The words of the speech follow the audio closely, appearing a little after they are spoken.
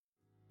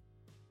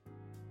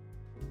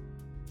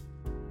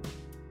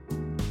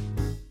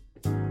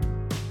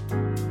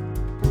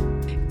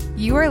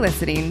You are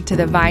listening to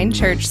the Vine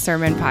Church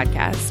Sermon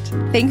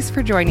Podcast. Thanks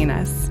for joining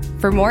us.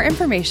 For more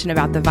information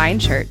about the Vine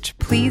Church,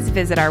 please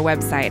visit our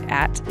website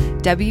at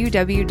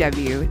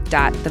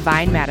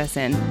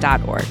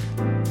www.thevinemadison.org.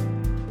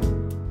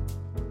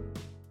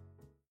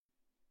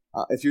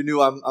 If you're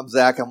new, I'm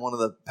Zach. I'm one of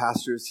the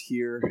pastors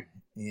here,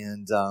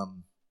 and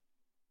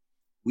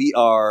we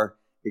are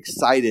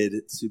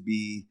excited to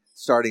be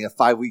starting a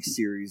 5-week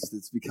series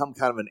that's become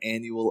kind of an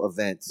annual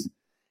event,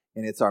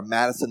 and it's our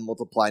Madison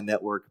Multiply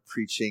Network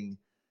preaching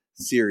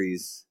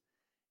series.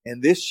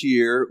 And this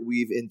year,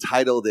 we've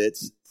entitled it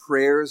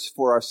Prayers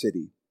for Our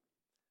City.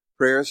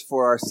 Prayers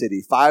for Our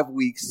City. 5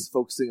 weeks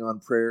focusing on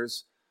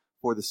prayers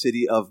for the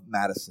city of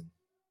Madison.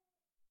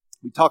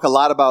 We talk a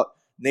lot about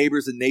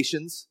neighbors and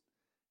nations,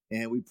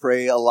 and we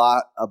pray a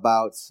lot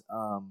about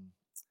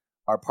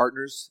our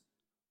partners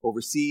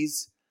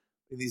overseas.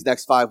 In these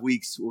next 5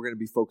 weeks, we're going to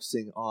be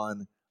focusing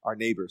on our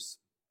neighbors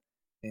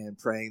and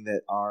praying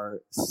that our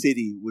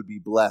city would be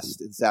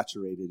blessed and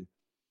saturated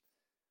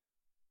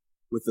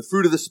with the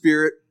fruit of the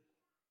Spirit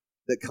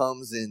that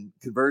comes in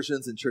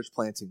conversions and church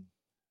planting.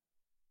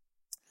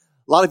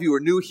 A lot of you are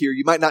new here.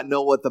 You might not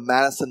know what the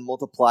Madison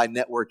Multiply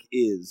Network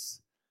is.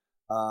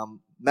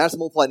 Madison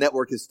Multiply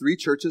Network is 3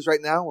 churches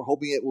right now. We're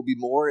hoping it will be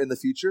more in the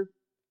future.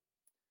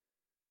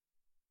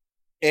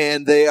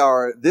 And they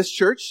are this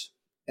church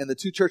and the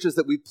 2 churches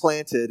that we've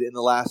planted in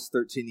the last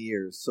 13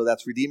 years. So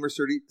that's Redeemer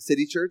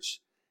City Church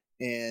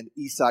and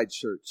Eastside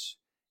Church.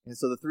 And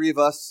so the 3 of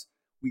us,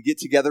 we get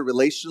together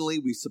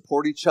relationally. We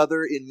support each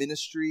other in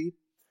ministry.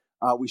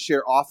 We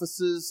share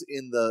offices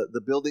in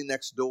the building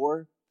next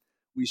door.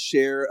 We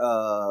share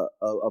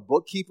a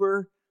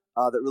bookkeeper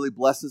that really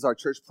blesses our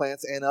church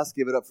plants and us.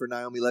 Give it up for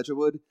Naomi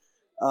Ledgerwood.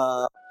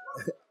 I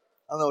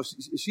don't know,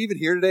 is she even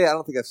here today? I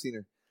don't think I've seen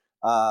her.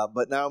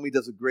 But Naomi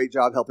does a great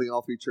job helping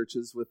all 3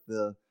 churches with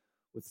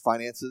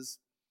finances.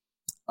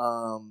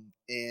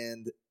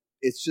 And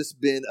it's just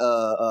been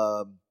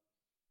a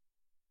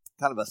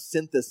kind of a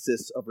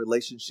synthesis of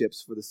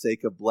relationships for the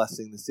sake of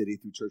blessing the city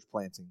through church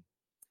planting.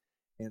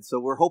 And so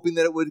we're hoping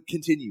that it would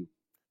continue.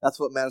 That's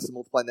what Madison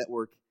Multiply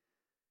Network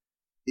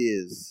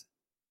is.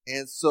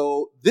 And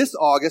so this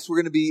August, we're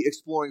going to be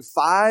exploring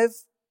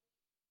 5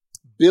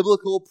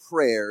 biblical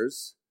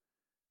prayers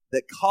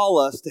that call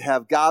us to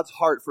have God's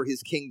heart for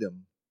His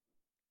kingdom,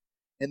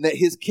 and that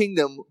His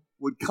kingdom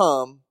would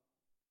come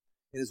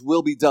and His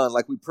will be done,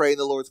 like we pray in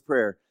the Lord's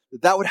Prayer,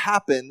 that would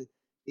happen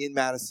in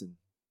Madison.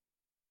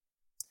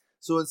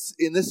 So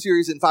in this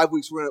series, in 5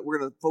 weeks, we're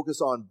going to focus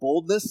on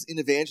boldness in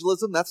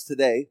evangelism. That's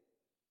today.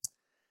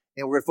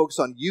 And we're going to focus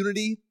on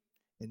unity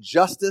and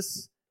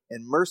justice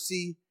and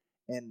mercy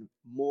and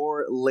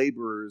more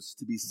laborers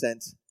to be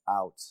sent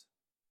out.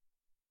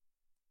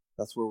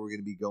 That's where we're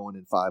going to be going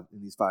in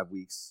these 5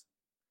 weeks.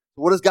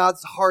 So what does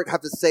God's heart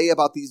have to say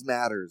about these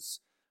matters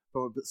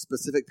from a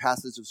specific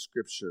passage of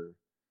Scripture?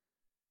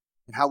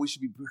 And how we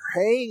should be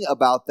praying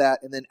about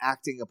that and then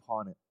acting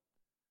upon it.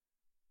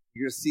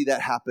 You're going to see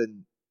that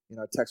happen in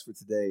our text for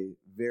today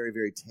very,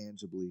 very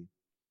tangibly.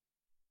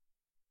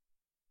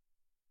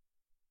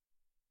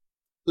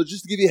 So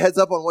just to give you a heads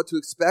up on what to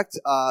expect,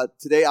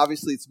 today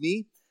obviously it's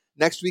me.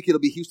 Next week it'll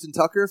be Houston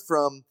Tucker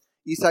from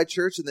Eastside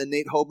Church, and then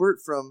Nate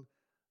Hobart from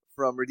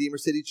Redeemer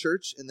City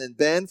Church, and then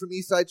Ben from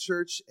Eastside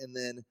Church, and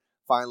then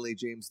finally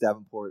James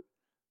Davenport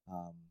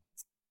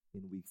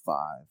in week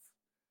 5.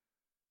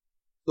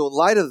 So in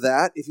light of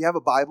that, if you have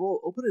a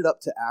Bible, open it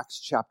up to Acts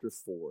chapter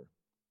 4.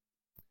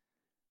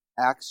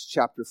 Acts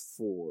chapter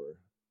 4.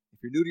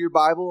 If you're new to your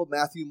Bible,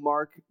 Matthew,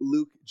 Mark,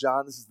 Luke,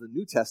 John. This is the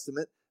New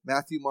Testament.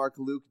 Matthew, Mark,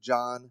 Luke,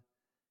 John,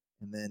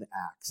 and then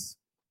Acts.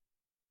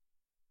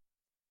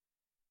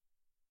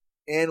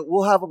 And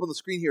we'll have up on the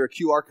screen here a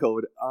QR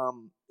code.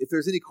 If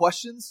there's any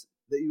questions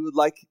that you would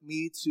like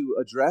me to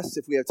address,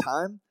 if we have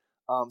time,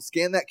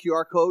 scan that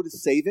QR code,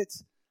 save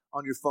it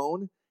on your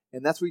phone,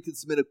 and that's where you can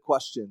submit a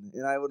question.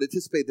 And I would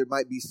anticipate there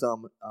might be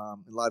some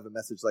in light of a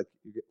message like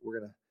we're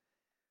going to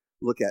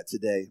look at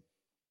today.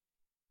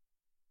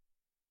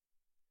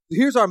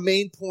 Here's our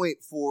main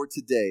point for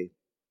today.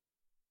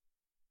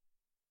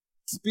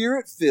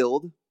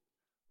 Spirit-filled,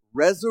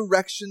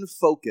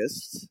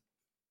 resurrection-focused,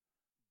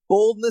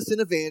 boldness in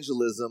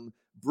evangelism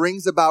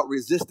brings about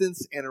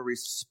resistance and a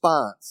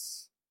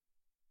response.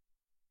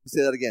 Let me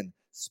say that again.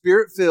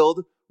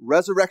 Spirit-filled,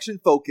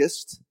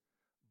 resurrection-focused,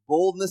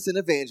 boldness in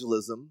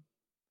evangelism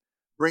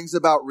brings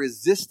about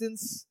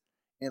resistance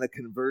and a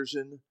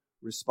conversion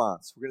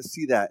response. We're going to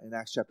see that in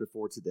Acts chapter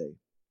 4 today.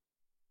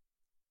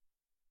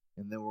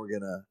 And then we're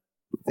going to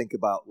think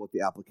about what the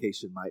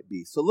application might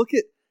be. So look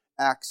at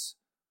Acts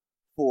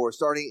 4,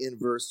 starting in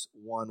verse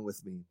 1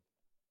 with me.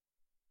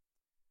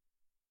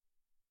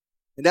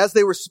 And as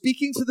they were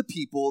speaking to the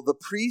people, the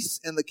priests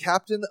and the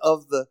captain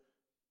of the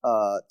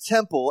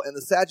temple and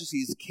the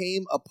Sadducees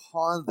came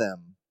upon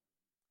them,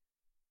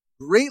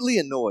 greatly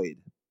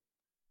annoyed,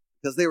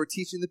 because they were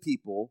teaching the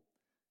people,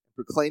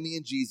 proclaiming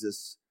in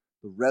Jesus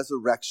the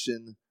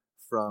resurrection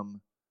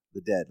from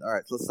the dead. All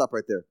right, so let's stop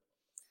right there.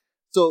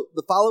 So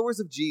the followers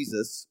of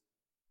Jesus,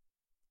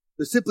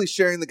 They're simply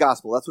sharing the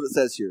gospel. That's what it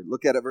says here.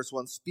 Look at it, verse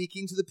 1.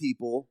 Speaking to the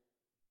people,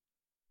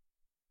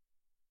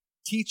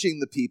 teaching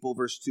the people,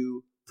 verse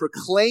 2.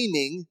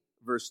 Proclaiming,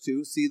 verse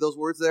 2. See those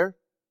words there?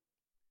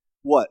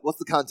 What? What's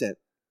the content?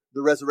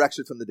 The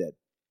resurrection from the dead.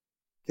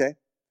 Okay?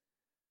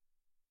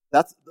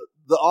 That's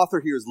the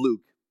author here is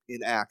Luke in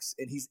Acts,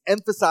 and he's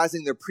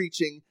emphasizing their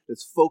preaching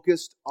that's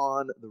focused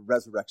on the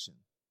resurrection.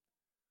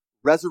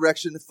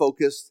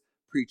 Resurrection-focused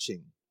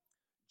preaching.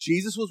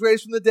 Jesus was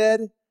raised from the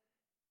dead.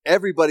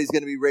 Everybody's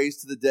going to be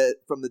raised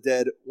from the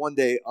dead one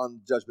day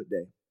on Judgment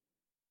Day.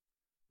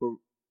 For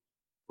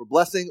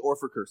blessing or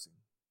for cursing.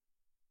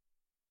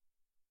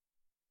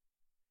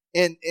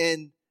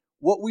 And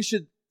what we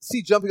should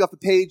see jumping off the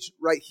page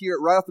right here,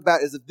 right off the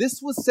bat, is if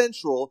this was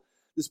central,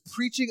 this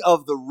preaching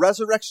of the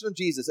resurrection of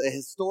Jesus, a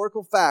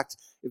historical fact,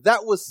 if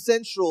that was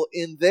central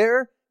in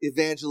their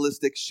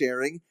evangelistic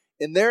sharing,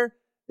 in their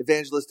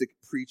evangelistic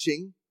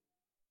preaching,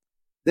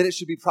 then it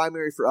should be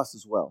primary for us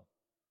as well.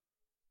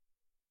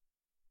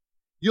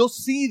 You'll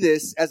see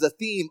this as a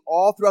theme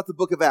all throughout the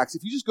book of Acts.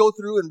 If you just go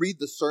through and read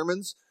the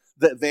sermons,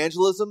 the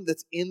evangelism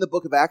that's in the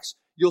book of Acts,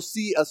 you'll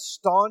see a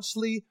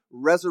staunchly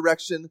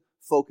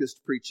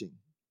resurrection-focused preaching.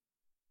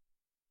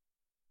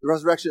 The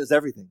resurrection is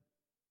everything.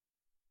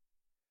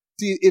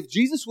 See, if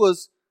Jesus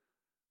was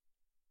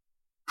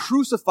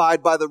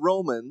crucified by the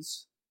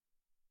Romans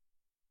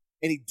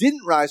and he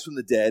didn't rise from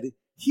the dead,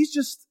 he's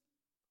just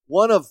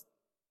one of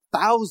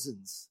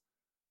thousands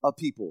of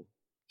people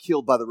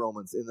killed by the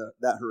Romans in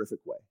that horrific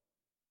way.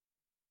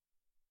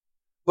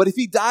 But if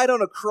he died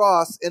on a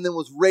cross and then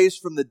was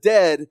raised from the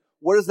dead,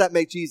 what does that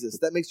make Jesus?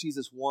 That makes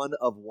Jesus one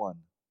of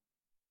one.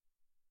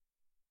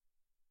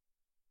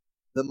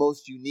 The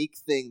most unique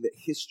thing that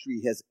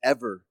history has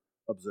ever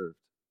observed.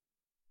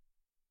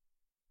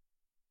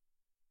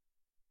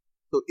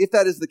 So if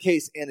that is the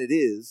case, and it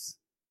is,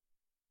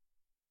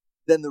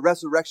 then the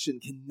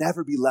resurrection can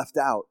never be left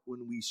out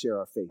when we share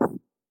our faith.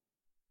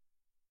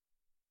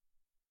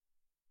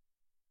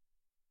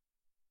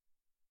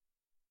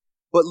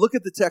 But look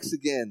at the text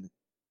again.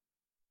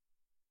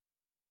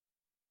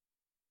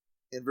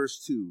 In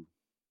verse 2.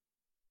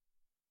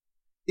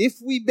 If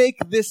we make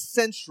this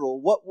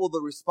central, what will the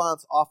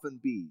response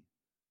often be?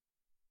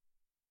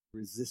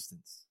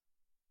 Resistance.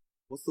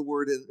 What's the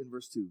word in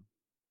verse 2?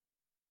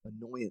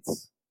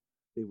 Annoyance.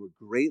 They were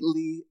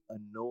greatly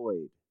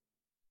annoyed.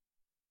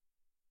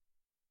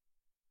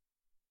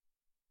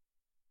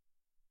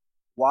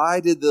 Why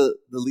did the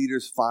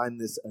leaders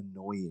find this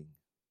annoying?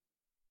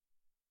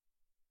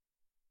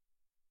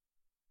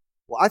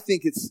 Well, I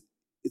think it's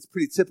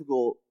pretty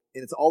typical.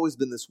 And it's always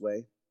been this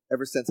way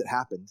ever since it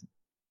happened.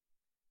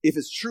 If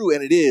it's true,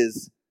 and it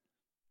is,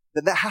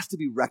 then that has to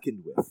be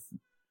reckoned with.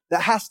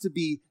 That has to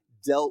be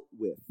dealt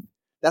with.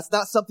 That's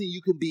not something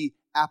you can be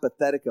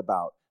apathetic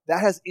about.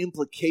 That has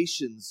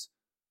implications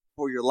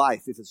for your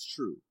life if it's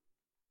true.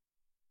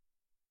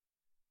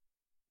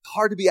 It's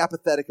hard to be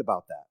apathetic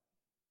about that.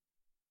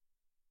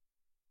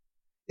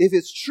 If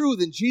it's true,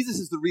 then Jesus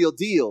is the real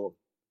deal,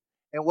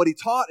 and what he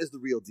taught is the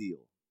real deal.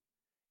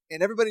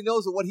 And everybody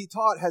knows that what he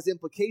taught has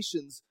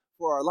implications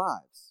for our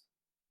lives.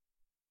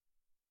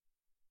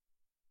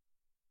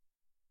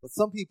 But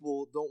some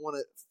people don't want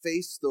to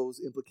face those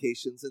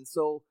implications, and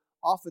so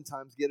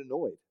oftentimes get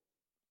annoyed.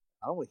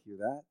 I don't want to hear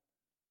that.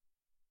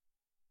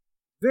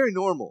 Very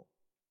normal.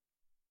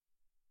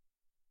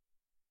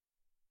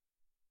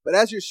 But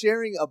as you're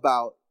sharing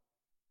about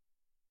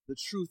the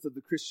truth of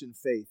the Christian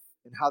faith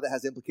and how that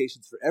has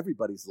implications for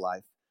everybody's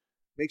life,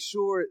 make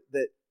sure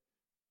that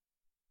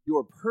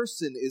your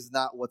person is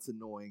not what's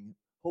annoying.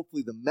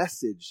 Hopefully the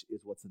message is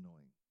what's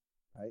annoying.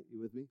 Right?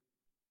 You with me?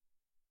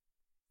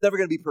 It's never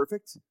going to be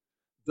perfect.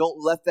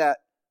 Don't let that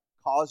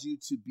cause you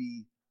to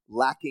be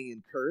lacking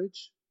in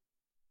courage.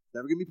 It's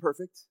never going to be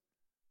perfect.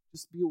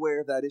 Just be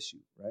aware of that issue,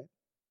 right?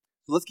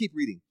 So let's keep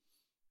reading.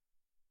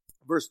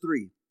 Verse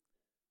 3.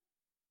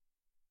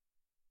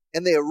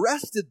 And they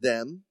arrested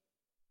them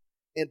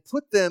and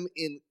put them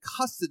in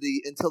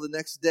custody until the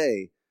next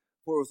day,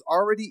 for it was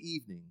already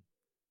evening.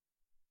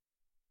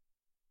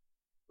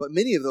 But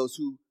many of those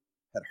who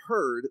had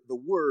heard the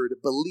word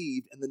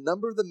believed, and the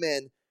number of the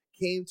men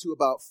came to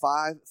about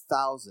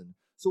 5,000.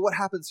 So what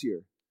happens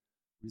here?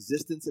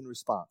 Resistance and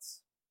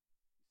response.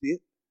 See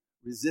it?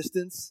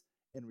 Resistance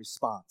and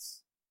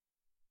response.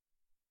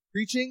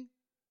 Preaching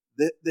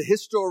the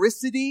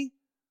historicity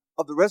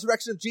of the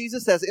resurrection of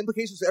Jesus has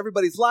implications for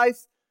everybody's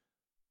life.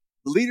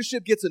 The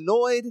leadership gets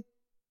annoyed.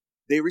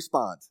 They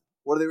respond.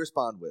 What do they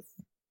respond with?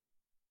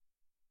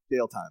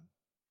 Jail time.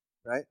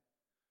 Right?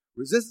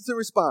 Resistance and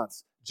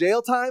response.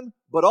 Jail time,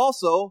 but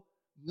also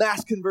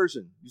mass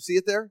conversion. You see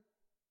it there?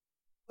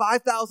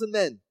 5,000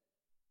 men.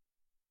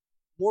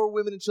 More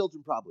women and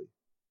children probably.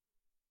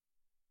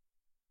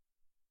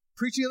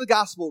 Preaching of the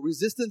gospel,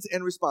 resistance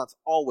and response,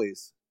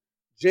 always.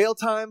 Jail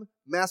time,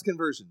 mass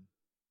conversion.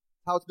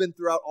 How it's been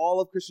throughout all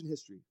of Christian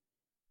history.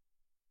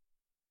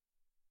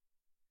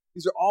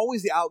 These are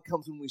always the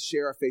outcomes when we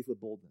share our faith with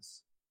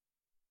boldness.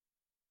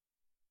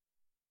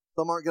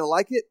 Some aren't going to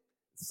like it.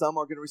 Some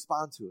are going to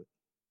respond to it.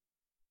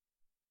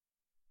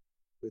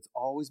 It's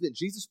always been.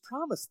 Jesus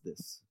promised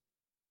this.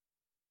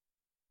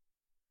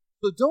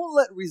 So don't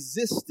let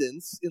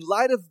resistance, in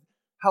light of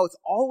how it's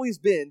always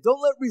been,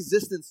 don't let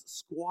resistance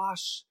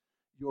squash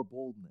your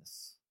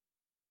boldness.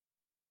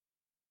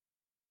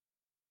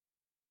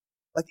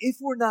 Like, if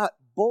we're not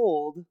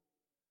bold,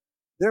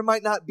 there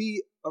might not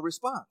be a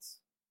response.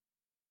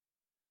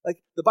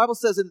 Like the Bible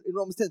says in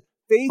Romans 10,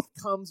 faith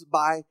comes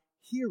by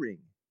hearing.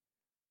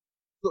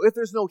 So if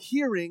there's no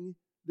hearing,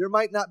 there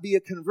might not be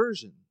a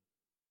conversion.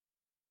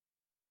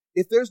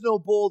 If there's no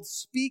bold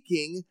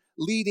speaking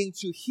leading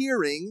to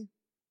hearing,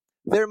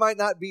 there might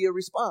not be a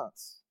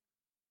response.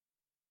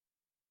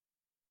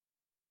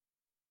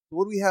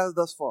 What do we have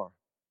thus far?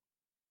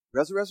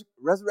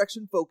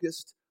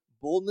 Resurrection-focused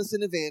boldness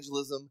in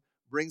evangelism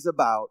brings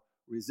about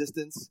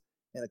resistance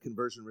and a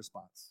conversion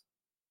response.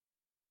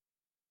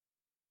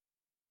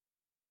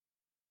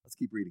 Let's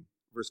keep reading.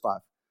 Verse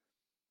 5.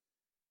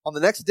 On the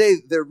next day,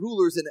 their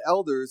rulers and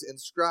elders and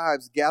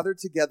scribes gathered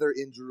together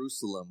in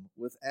Jerusalem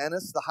with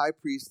Annas the high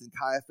priest and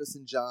Caiaphas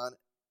and John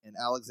and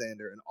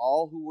Alexander and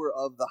all who were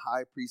of the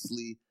high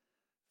priestly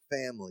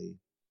family.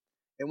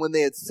 And when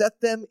they had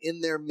set them in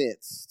their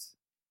midst,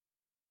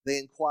 they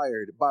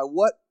inquired, by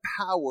what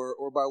power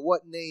or by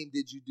what name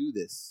did you do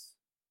this?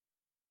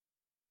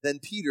 Then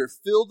Peter,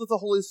 filled with the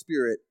Holy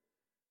Spirit,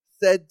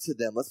 said to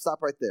them, let's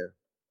stop right there.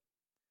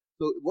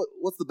 So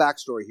what's the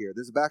backstory here?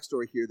 There's a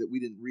backstory here that we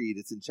didn't read.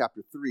 It's in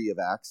chapter 3 of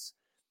Acts.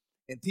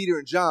 And Peter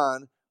and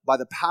John, by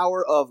the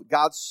power of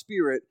God's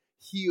Spirit,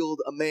 healed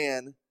a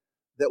man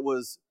that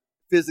was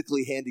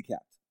physically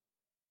handicapped.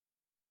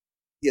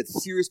 He had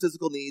serious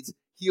physical needs,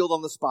 healed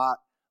on the spot.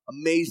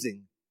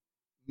 Amazing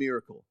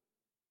miracle.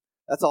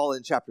 That's all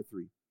in chapter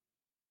 3.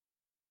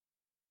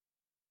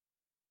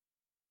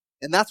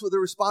 And that's what they're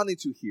responding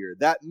to here.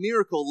 That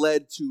miracle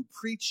led to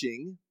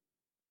preaching,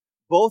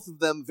 both of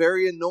them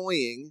very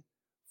annoying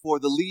for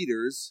the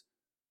leaders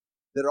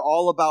that are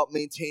all about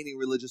maintaining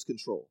religious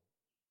control.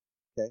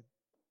 Okay?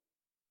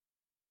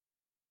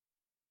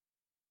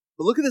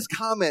 But look at this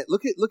comment.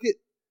 Look at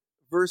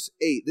verse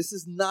 8. This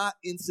is not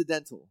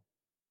incidental.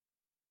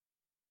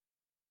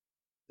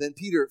 Then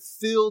Peter,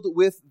 filled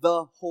with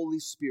the Holy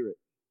Spirit.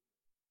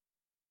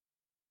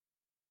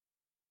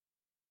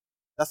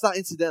 That's not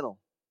incidental.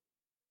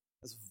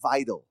 That's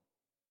vital.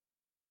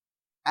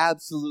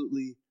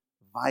 Absolutely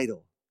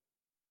vital.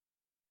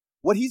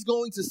 What he's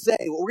going to say,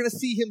 what we're going to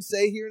see him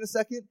say here in a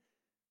second,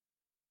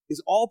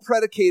 is all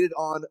predicated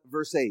on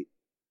verse 8.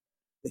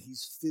 That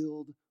he's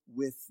filled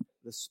with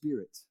the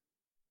Spirit.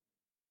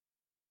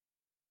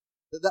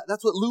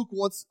 That's what Luke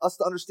wants us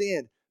to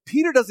understand.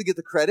 Peter doesn't get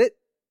the credit.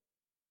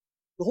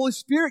 The Holy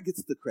Spirit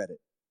gets the credit.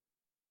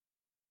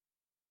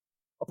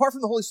 Apart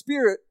from the Holy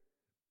Spirit,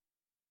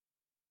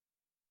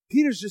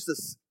 Peter's just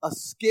a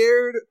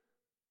scared,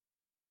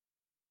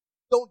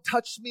 don't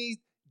touch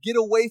me, get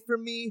away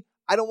from me,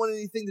 I don't want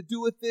anything to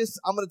do with this,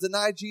 I'm going to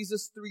deny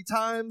Jesus 3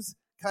 times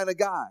kind of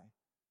guy.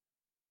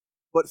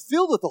 But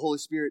filled with the Holy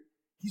Spirit,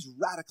 he's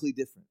radically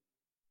different.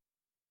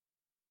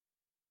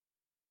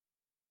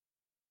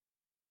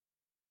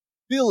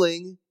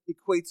 Filling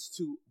equates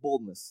to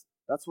boldness.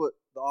 That's what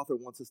the author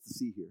wants us to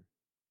see here.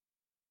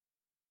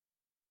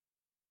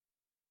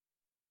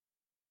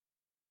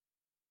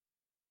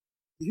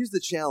 Here's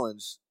the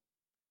challenge.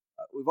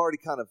 We've already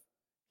kind of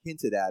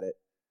hinted at it.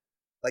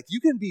 Like, you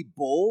can be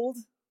bold.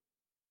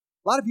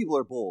 A lot of people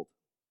are bold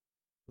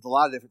with a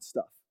lot of different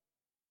stuff.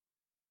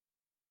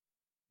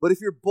 But if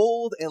you're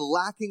bold and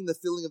lacking the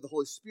filling of the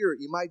Holy Spirit,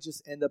 you might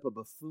just end up a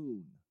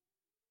buffoon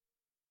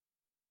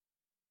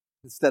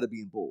instead of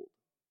being bold.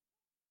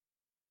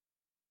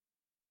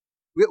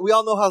 We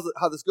all know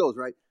how this goes,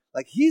 right?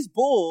 Like, he's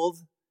bold.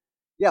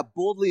 Yeah,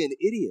 boldly an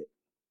idiot.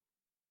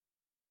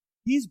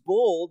 He's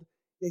bold.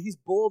 Yeah, he's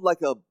bold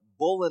like a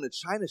bull in a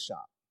china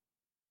shop.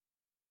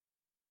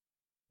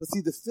 But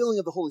see, the filling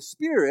of the Holy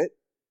Spirit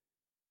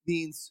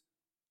means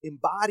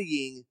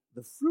embodying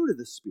the fruit of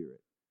the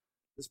Spirit.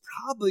 It's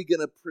probably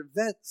going to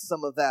prevent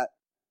some of that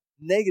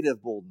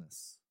negative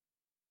boldness.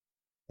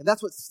 And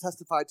that's what's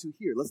testified to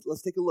here.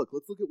 Let's take a look.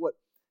 Let's look at what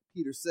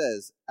Peter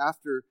says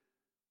after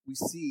we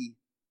see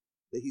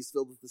that he's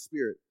filled with the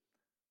Spirit.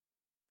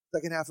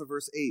 Second half of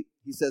verse 8,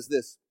 he says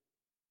this.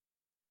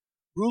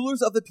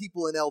 Rulers of the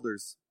people and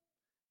elders,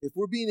 if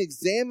we're being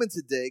examined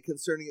today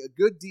concerning a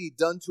good deed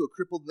done to a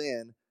crippled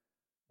man,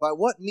 by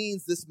what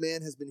means this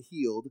man has been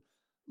healed,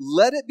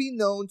 let it be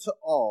known to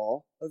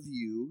all of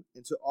you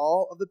and to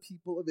all of the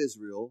people of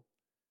Israel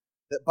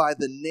that by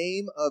the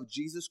name of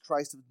Jesus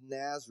Christ of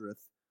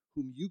Nazareth,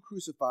 whom you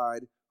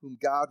crucified, whom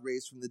God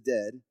raised from the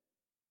dead,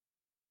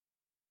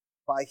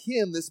 by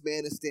him this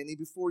man is standing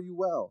before you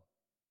well.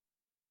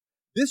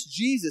 This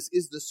Jesus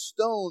is the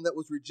stone that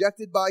was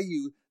rejected by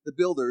you, the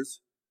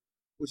builders,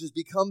 which has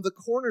become the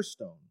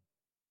cornerstone.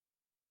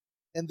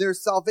 And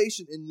there's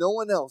salvation in no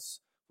one else,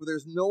 for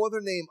there's no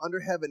other name under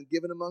heaven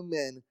given among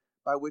men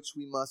by which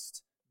we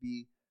must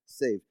be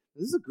saved.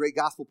 This is a great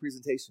gospel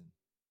presentation.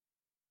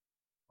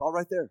 All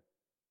right there,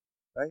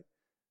 right?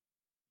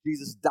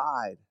 Jesus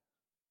died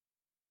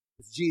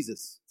It's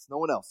Jesus. It's no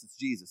one else. It's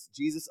Jesus.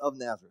 Jesus of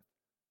Nazareth.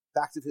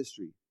 Fact of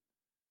history.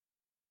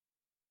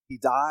 He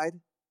died,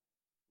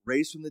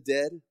 raised from the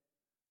dead,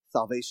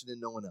 salvation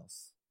in no one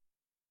else.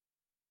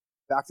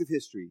 Fact of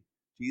history.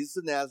 Jesus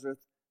of Nazareth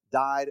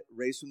died,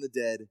 raised from the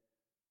dead,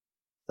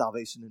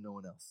 salvation in no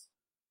one else.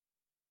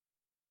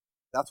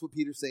 That's what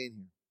Peter's saying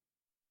here.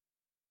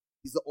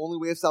 He's the only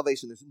way of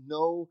salvation. There's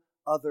no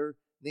other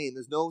name.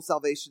 There's no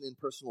salvation in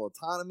personal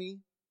autonomy.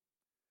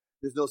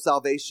 There's no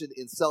salvation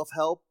in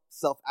self-help,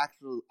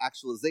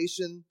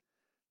 self-actualization.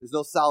 There's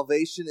no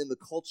salvation in the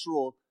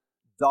cultural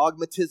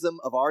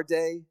dogmatism of our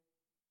day.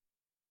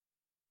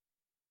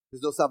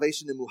 There's no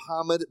salvation in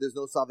Muhammad. There's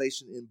no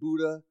salvation in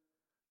Buddha.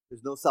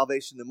 There's no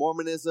salvation in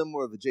Mormonism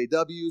or the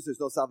JWs. There's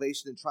no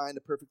salvation in trying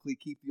to perfectly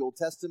keep the Old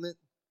Testament.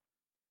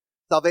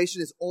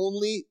 Salvation is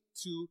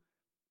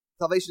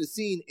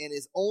seen and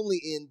is only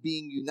in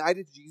being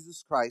united to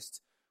Jesus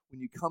Christ when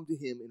you come to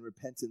him in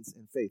repentance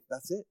and faith.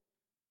 That's it.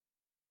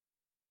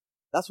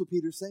 That's what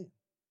Peter's saying.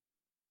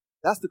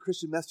 That's the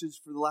Christian message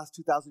for the last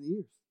 2,000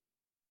 years.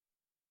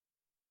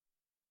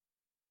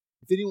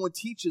 If anyone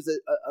teaches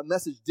a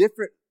message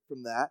different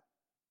from that,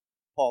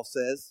 Paul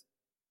says,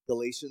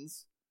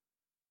 Galatians,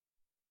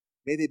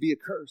 may they be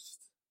accursed.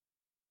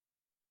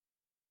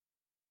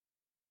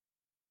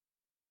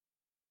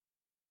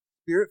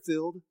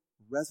 Spirit-filled,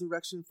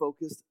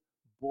 resurrection-focused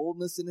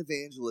boldness in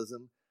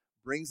evangelism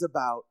brings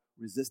about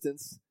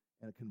resistance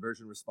and a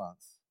conversion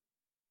response.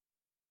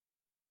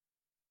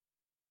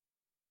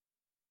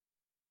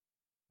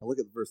 Now look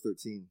at verse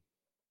 13.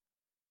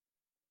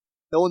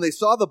 Now when they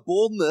saw the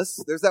boldness,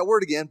 there's that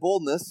word again,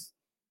 boldness.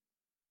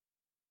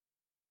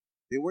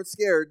 They weren't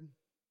scared.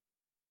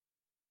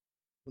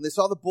 When they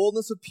saw the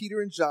boldness of Peter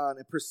and John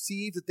and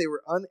perceived that they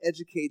were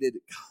uneducated,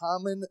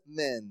 common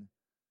men,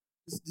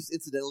 just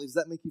incidentally, does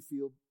that make you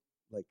feel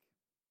like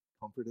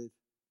comforted?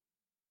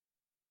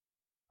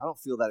 I don't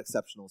feel that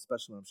exceptional,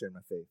 especially when I'm sharing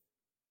my faith.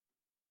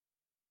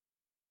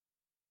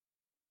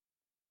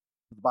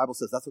 But the Bible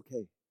says that's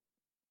okay.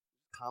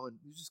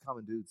 They're just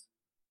common dudes.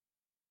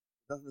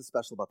 Nothing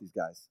special about these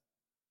guys,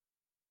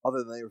 other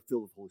than they were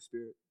filled with the Holy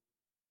Spirit.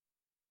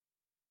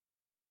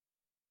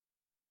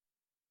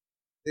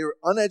 They were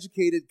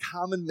uneducated,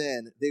 common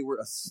men. They were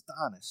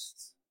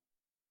astonished,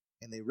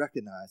 and they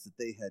recognized that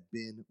they had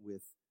been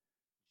with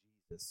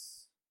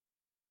Jesus.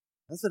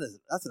 That's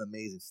an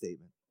amazing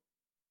statement.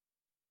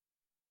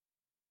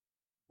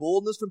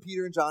 Boldness from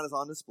Peter and John is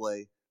on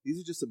display. These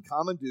are just some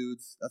common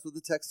dudes. That's what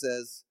the text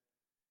says.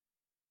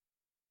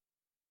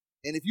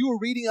 And if you were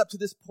reading up to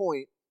this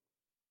point,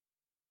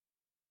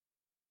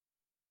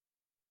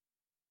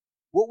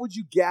 what would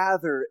you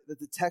gather that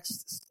the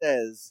text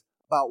says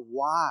about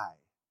why?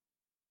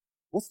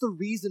 What's the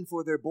reason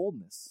for their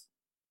boldness?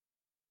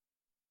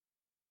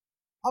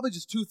 Probably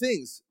just two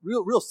things.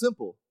 Real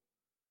simple.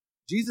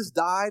 Jesus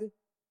died,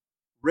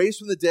 raised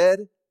from the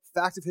dead,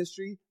 fact of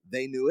history,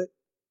 they knew it,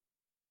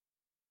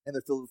 and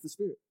they're filled with the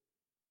Spirit.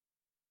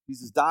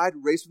 Jesus died,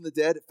 raised from the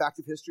dead, fact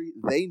of history,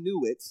 they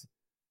knew it,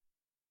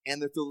 and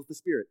they're filled with the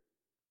Spirit.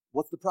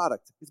 What's the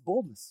product? It's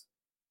boldness.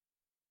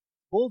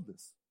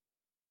 Boldness.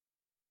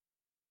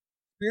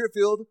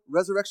 Spirit-filled,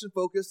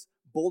 resurrection-focused,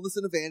 boldness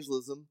in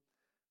evangelism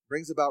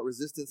brings about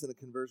resistance and a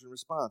conversion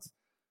response.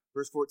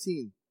 Verse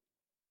 14.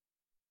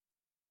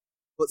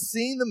 But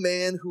seeing the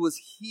man who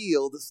was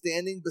healed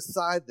standing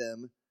beside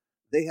them,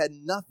 they had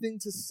nothing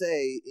to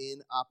say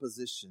in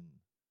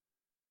opposition.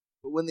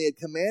 But when they had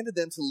commanded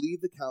them to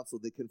leave the council,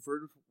 they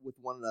conferred with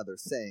one another,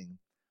 saying,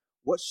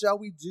 What shall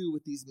we do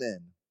with these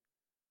men?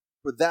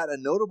 For that a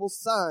notable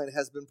sign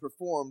has been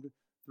performed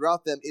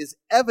throughout them is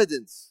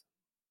evidence.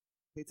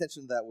 Pay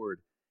attention to that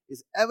word.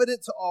 Is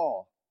evident to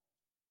all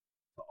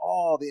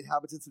the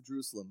inhabitants of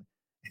Jerusalem.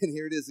 And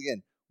here it is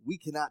again. We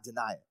cannot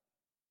deny it.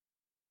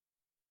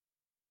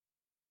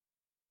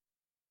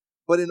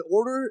 But in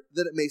order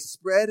that it may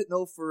spread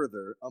no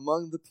further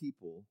among the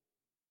people,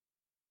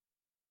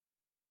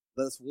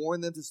 let us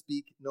warn them to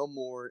speak no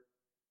more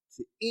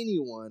to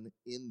anyone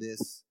in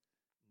this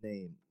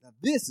name. Now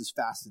this is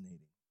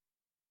fascinating.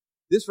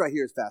 This right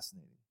here is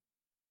fascinating.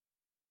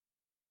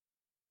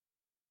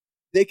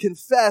 They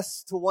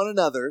confess to one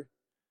another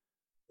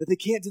that they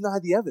can't deny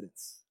the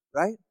evidence,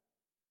 right?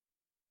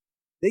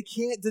 They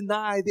can't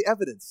deny the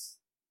evidence.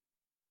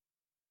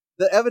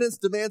 The evidence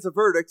demands a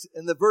verdict,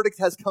 and the verdict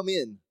has come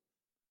in.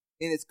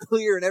 And it's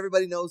clear, and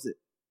everybody knows it.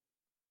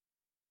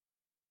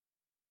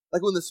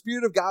 Like when the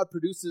Spirit of God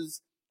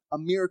produces a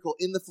miracle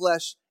in the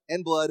flesh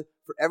and blood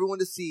for everyone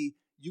to see,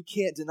 you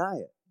can't deny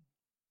it.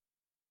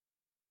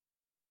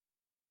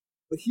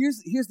 But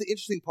here's the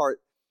interesting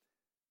part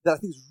that I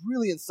think is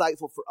really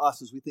insightful for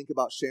us as we think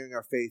about sharing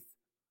our faith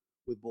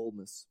with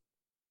boldness.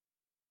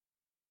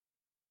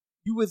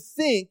 You would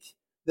think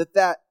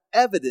that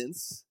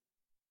evidence,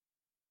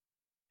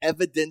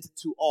 evident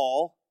to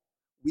all,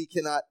 we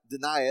cannot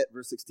deny it,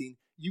 verse 16,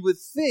 you would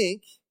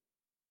think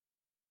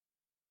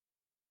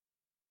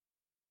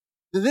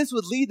that this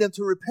would lead them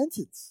to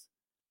repentance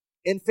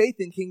and faith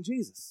in King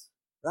Jesus,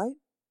 right?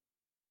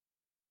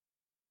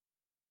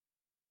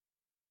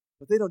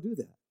 But they don't do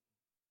that.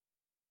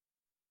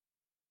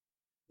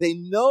 They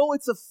know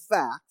it's a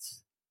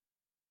fact,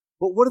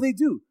 but what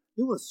do?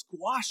 They want to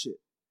squash it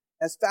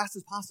as fast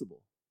as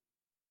possible.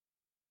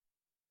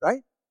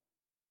 Right?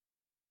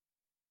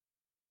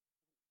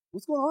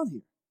 What's going on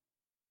here?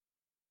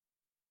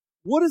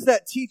 What does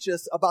that teach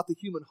us about the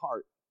human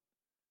heart,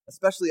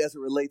 especially as it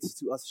relates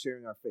to us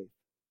sharing our faith?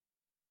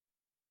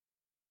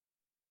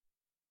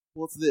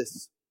 Well, it's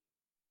this.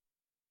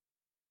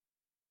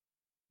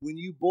 When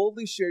you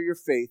boldly share your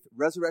faith,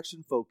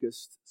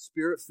 resurrection-focused,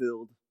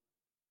 spirit-filled,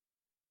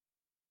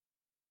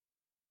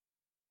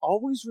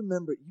 always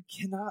remember you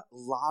cannot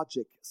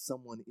logic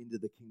someone into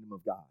the kingdom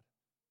of God.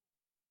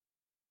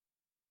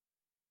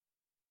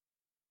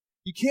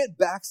 You can't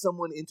back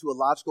someone into a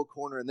logical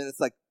corner and then it's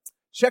like,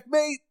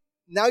 checkmate,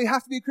 now you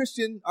have to be a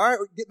Christian. All right,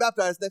 get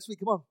baptized next week,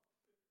 come on.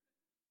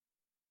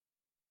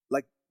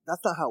 Like,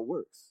 that's not how it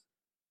works.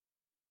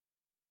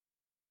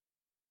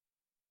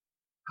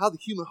 How the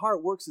human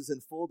heart works is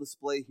in full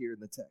display here in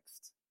the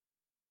text.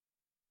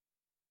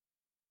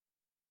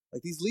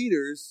 Like these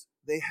leaders,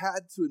 they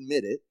had to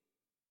admit it.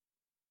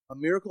 A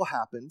miracle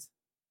happened,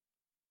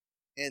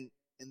 and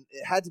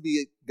it had to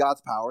be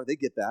God's power. They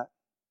get that.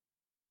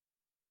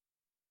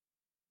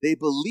 They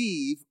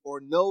believe or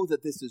know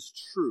that this is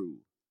true,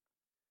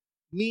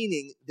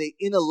 meaning they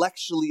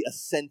intellectually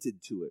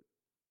assented to it.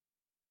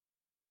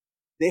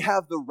 They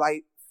have the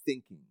right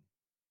thinking.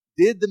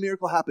 Did the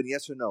miracle happen,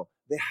 yes or no?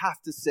 They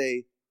have to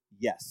say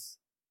yes.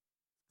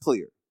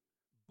 Clear.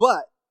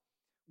 But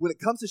when it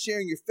comes to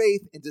sharing your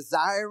faith and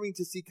desiring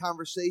to see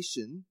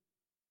conversation,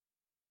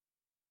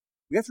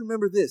 we have to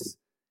remember this.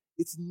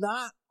 It's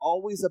not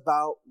always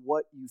about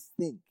what you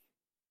think.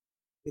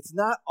 It's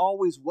not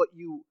always what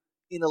you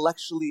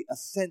intellectually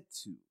assent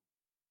to.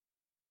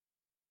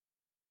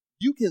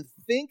 You can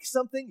think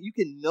something, you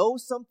can know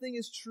something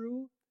is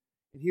true,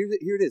 and here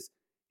it is,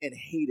 and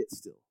hate it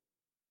still.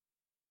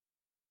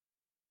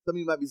 Some of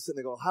you might be sitting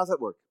there going, how's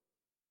that work?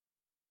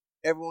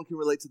 Everyone can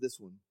relate to this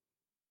one.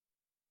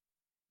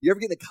 You ever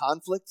get in a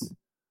conflict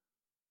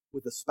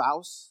with a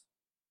spouse,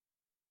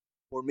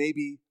 or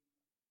maybe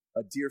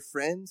a dear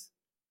friend,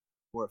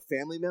 or a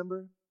family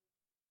member,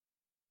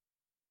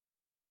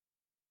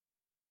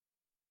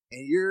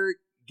 and you're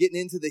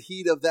getting into the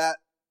heat of that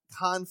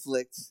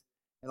conflict,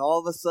 and all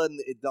of a sudden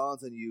it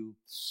dawns on you,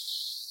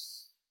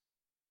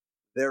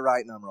 they're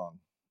right and I'm wrong.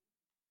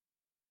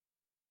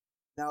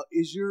 Now,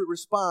 is your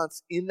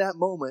response in that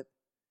moment,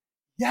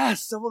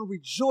 yes, someone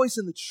rejoice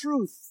in the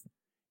truth,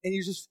 and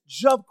you just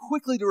jump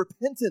quickly to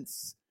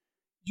repentance?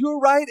 You're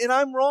right and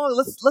I'm wrong.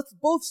 Let's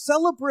both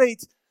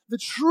celebrate the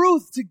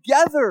truth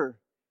together.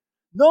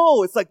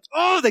 No, it's like,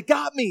 oh, they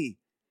got me.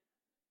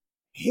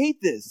 Hate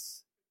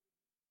this.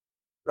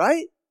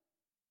 Right?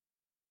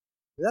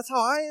 That's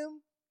how I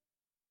am,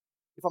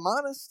 if I'm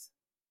honest.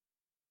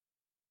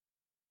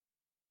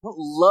 I don't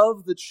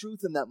love the truth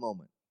in that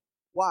moment.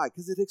 Why?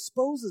 Because it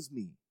exposes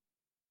me.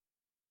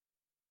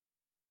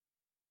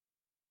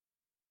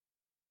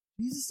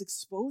 Jesus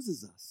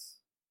exposes us.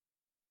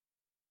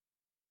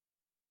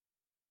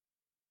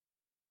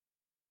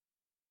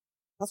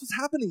 That's what's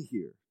happening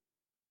here.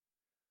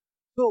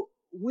 So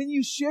when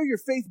you share your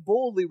faith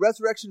boldly,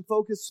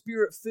 resurrection-focused,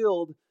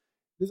 spirit-filled,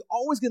 there's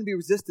always going to be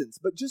resistance.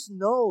 But just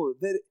know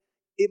that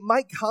it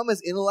might come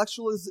as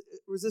intellectual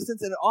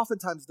resistance, and it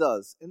oftentimes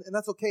does. And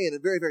that's okay, and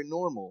it's very, very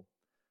normal.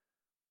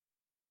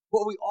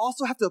 But we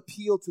also have to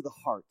appeal to the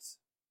heart.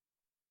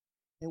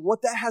 And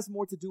what that has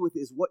more to do with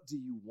is, what do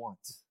you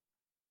want?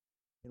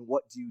 And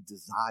what do you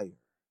desire?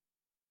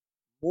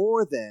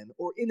 More than,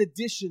 or in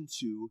addition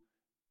to,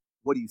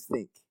 what do you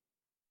think?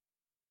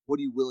 What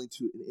are you willing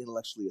to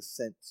intellectually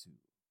assent to?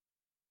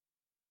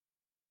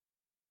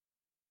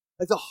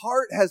 Like the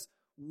heart has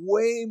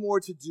way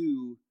more to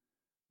do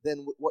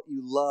than what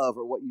you love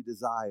or what you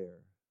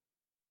desire.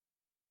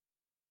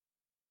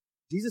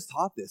 Jesus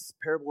taught this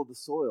parable of the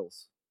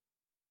soils.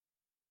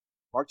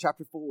 Mark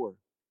chapter 4.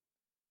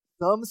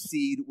 Some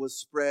seed was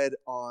spread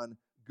on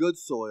good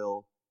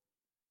soil,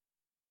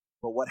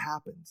 but what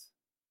happened?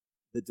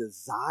 The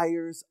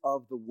desires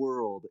of the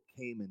world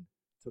came and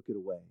took it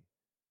away.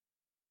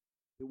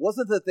 It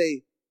wasn't that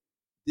they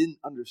didn't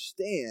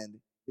understand,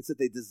 it's that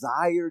they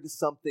desired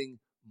something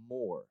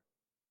more.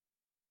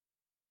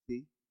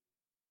 See?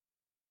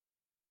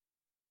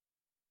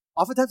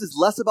 Oftentimes it's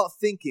less about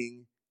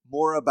thinking,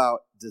 more about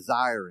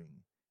desiring.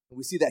 And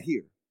we see that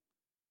here.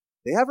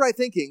 They have right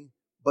thinking,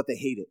 but they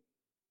hate it.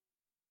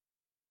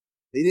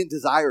 They didn't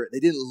desire it.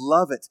 They didn't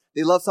love it.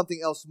 They love something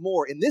else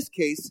more. In this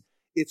case,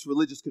 it's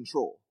religious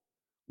control.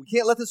 We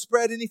can't let this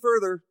spread any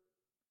further.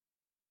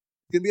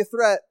 It's going to be a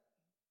threat.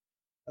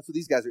 That's what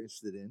these guys are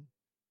interested in.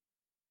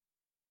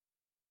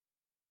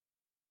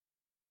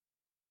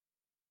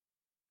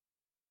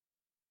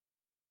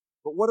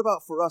 But what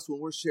about for us when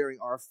we're sharing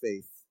our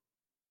faith?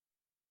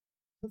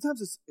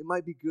 Sometimes it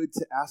might be good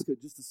to ask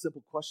just a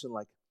simple question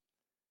like,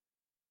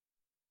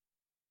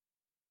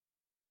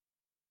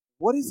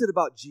 what is it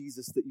about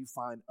Jesus that you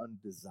find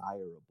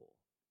undesirable?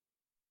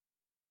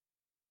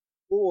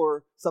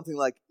 Or something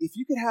like, if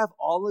you could have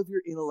all of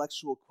your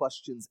intellectual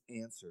questions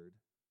answered,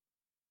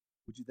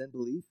 would you then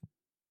believe?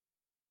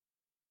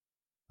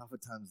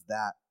 Oftentimes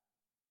that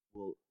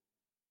will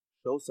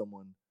show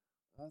someone,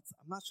 I'm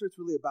not sure it's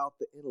really about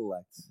the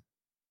intellect.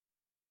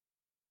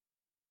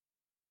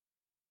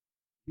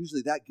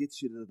 Usually that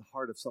gets you to the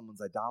heart of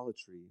someone's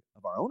idolatry,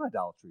 of our own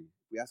idolatry,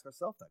 if we ask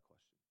ourselves that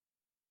question.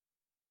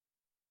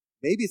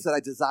 Maybe it's that I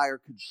desire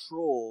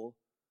control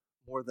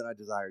more than I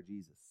desire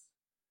Jesus.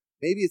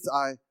 Maybe it's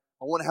I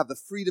want to have the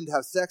freedom to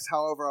have sex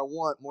however I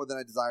want more than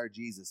I desire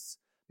Jesus.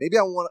 Maybe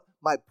I want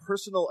my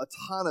personal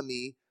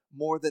autonomy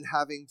more than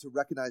having to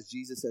recognize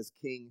Jesus as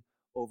king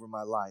over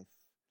my life.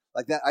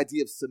 Like that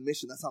idea of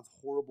submission, that sounds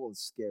horrible and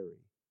scary.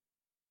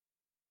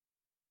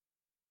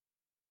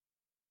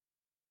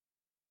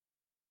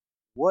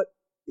 What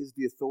is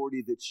the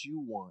authority that you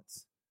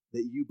want,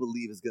 that you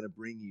believe is going to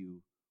bring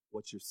you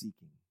what you're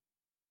seeking?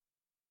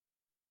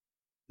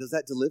 Does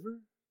that deliver?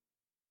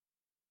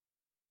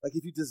 Like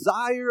if you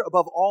desire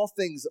above all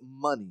things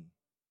money,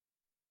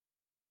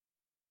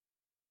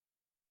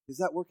 is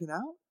that working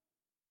out?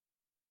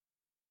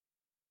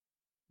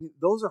 I mean,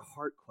 those are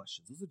heart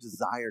questions. Those are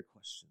desire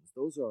questions.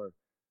 Those are,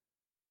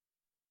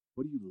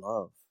 what do you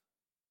love?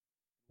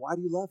 Why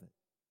do you love it?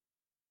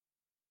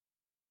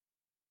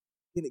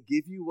 Can it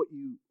give you what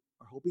you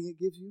are hoping it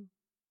gives you?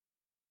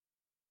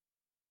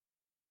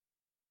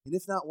 And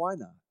if not, why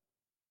not?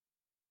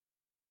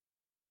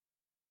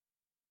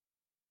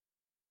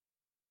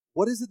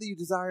 What is it that you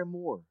desire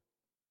more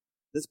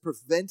that's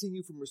preventing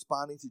you from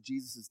responding to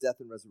Jesus' death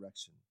and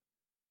resurrection?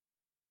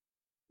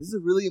 This is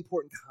a really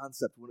important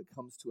concept when it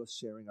comes to us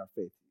sharing our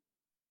faith.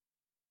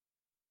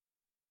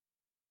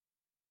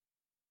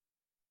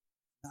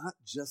 Not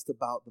just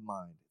about the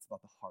mind, it's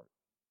about the heart.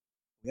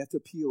 We have to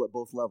appeal at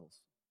both levels.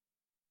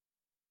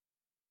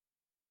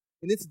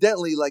 And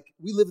incidentally, like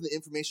we live in the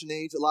information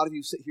age. A lot of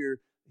you sit here,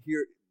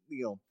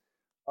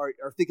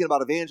 are thinking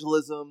about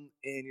evangelism,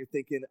 and you're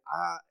thinking,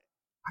 I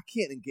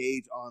can't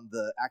engage on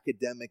the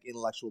academic,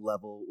 intellectual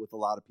level with a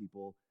lot of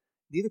people.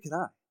 Neither can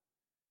I.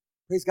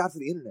 Praise God for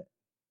the internet,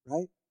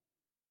 right?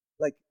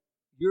 Like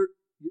your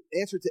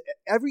answer to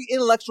every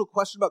intellectual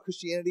question about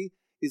Christianity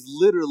is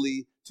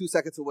literally 2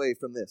 seconds away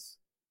from this,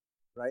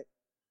 right?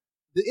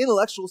 The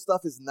intellectual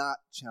stuff is not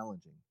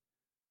challenging,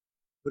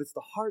 but it's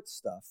the heart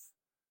stuff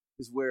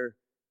is where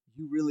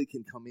you really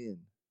can come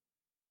in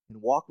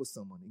and walk with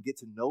someone and get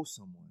to know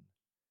someone.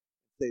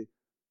 Say,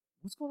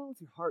 what's going on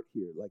with your heart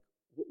here? Like,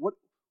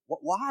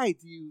 why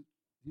do you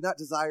not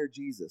desire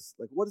Jesus?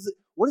 Like, what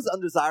is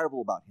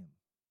undesirable about him?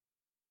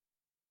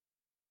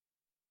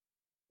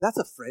 That's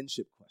a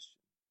friendship question.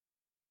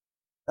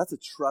 That's a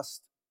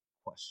trust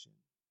question.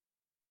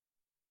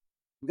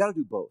 We got to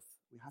do both.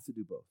 We have to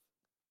do both.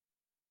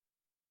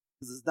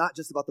 Because it's not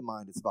just about the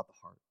mind, it's about the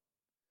heart.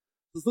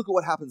 Let's look at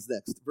what happens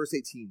next. Verse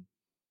 18.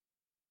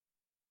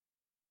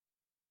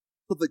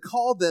 So they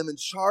called them and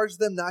charged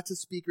them not to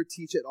speak or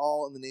teach at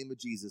all in the name of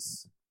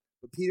Jesus.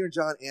 But Peter and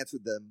John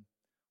answered them,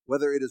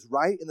 whether it is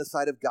right in the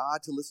sight of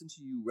God to listen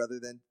to you rather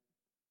than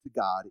to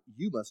God,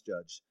 you must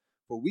judge.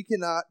 For we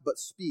cannot but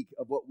speak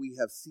of what we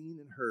have seen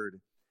and heard.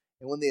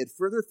 And when they had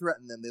further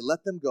threatened them, they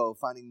let them go,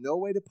 finding no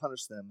way to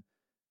punish them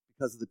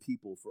because of the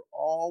people. For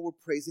all were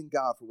praising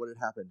God for what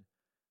had happened.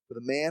 For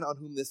the man on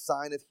whom this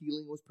sign of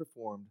healing was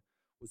performed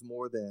was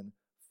more than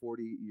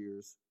 40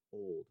 years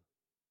old.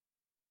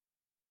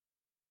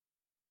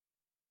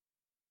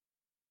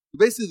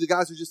 Basically, the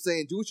guys are just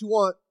saying, do what you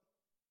want.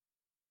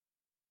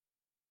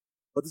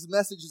 But this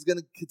message is going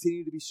to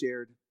continue to be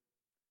shared.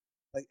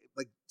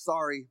 Like,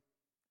 sorry,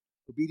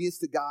 obedience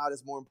to God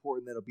is more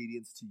important than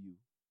obedience to you.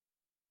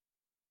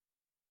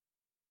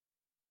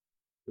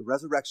 The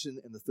resurrection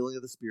and the filling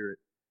of the Spirit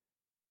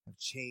have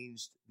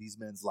changed these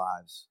men's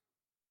lives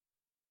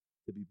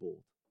to be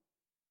bold.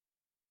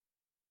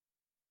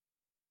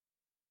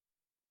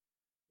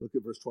 Look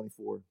at verse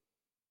 24.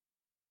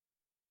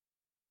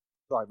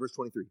 Verse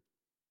 23.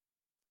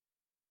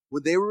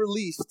 When they were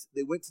released,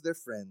 they went to their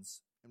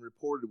friends and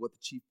reported what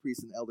the chief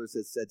priests and elders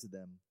had said to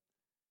them.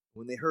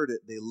 When they heard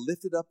it, they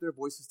lifted up their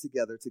voices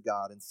together to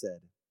God and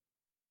said,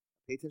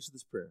 pay attention to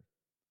this prayer.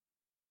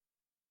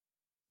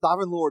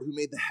 Sovereign Lord, who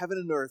made the heaven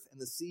and earth and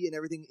the sea and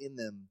everything in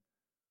them,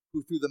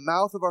 who through the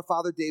mouth of our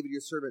father David,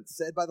 your servant,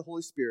 said by the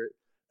Holy Spirit,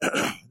 and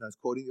I was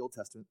quoting the Old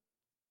Testament,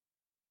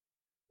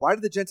 why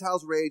did the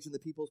Gentiles rage and the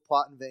peoples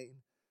plot in vain?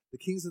 The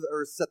kings of the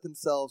earth set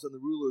themselves, and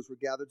the rulers were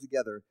gathered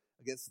together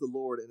against the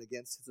Lord and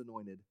against his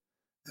anointed.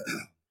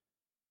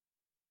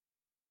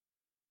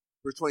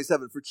 Verse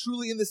 27, for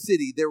truly in the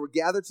city there were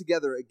gathered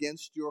together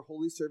against your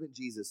holy servant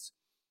Jesus,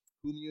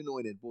 whom you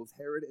anointed, both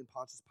Herod and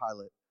Pontius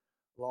Pilate,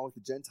 along with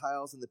the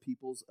Gentiles and the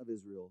peoples of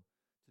Israel,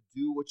 to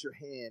do what your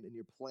hand and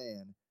your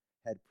plan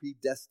had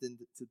predestined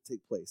to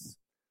take place.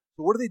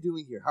 So what are they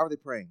doing here? How are they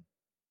praying?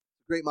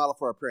 Great model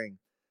for our praying.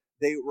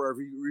 They were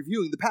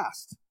reviewing the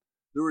past.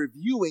 They're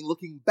reviewing,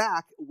 looking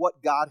back at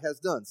what God has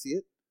done. See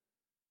it?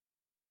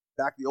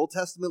 Back in the Old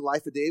Testament,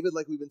 life of David,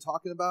 like we've been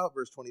talking about,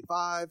 verse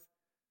 25.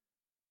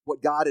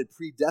 What God had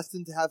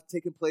predestined to have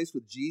taken place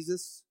with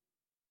Jesus.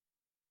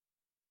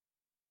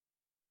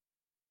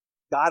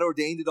 God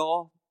ordained it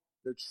all.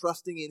 They're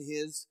trusting in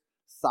his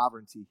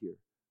sovereignty here.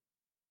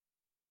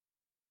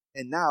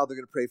 And now they're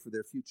going to pray for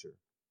their future.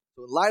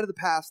 So in light of the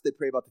past, they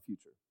pray about the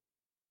future.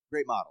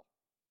 Great model.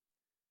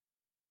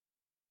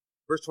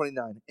 Verse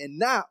 29, and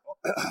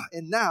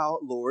now,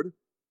 Lord,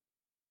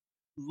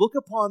 look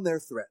upon their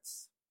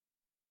threats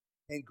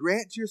and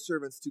grant your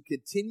servants to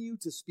continue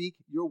to speak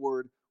your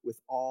word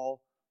with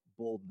all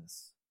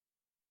boldness.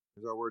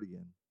 Here's our word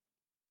again.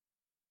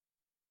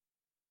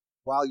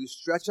 While you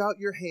stretch out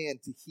your hand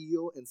to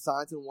heal and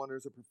signs and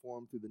wonders are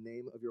performed through the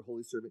name of your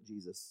holy servant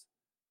Jesus.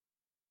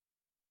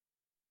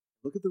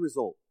 Look at the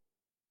result.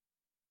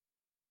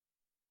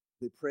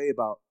 They pray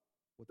about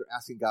what they're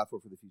asking God for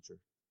the future.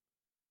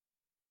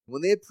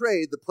 When they had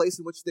prayed, the place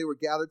in which they were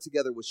gathered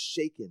together was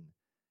shaken,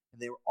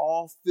 and they were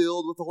all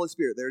filled with the Holy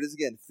Spirit. There it is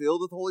again,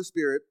 filled with the Holy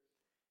Spirit.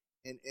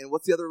 And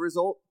what's the other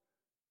result?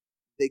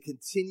 They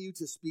continue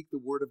to speak the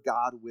word of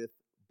God with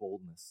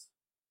boldness.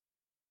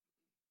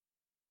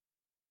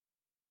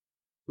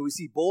 So we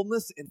see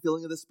boldness and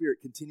filling of the Spirit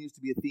continues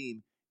to be a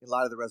theme in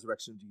light of the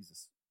resurrection of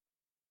Jesus.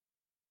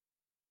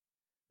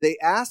 They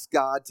ask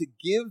God to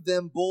give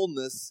them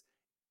boldness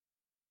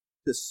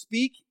to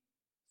speak.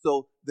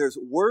 So there's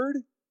word,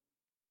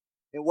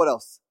 and what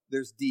else?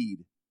 There's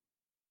deed.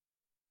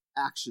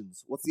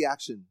 Actions. What's the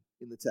action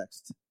in the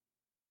text?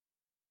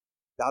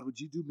 God, would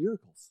you do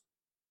miracles?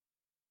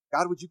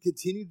 God, would you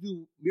continue to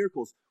do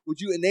miracles? Would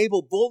you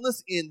enable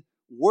boldness in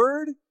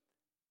word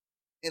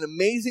and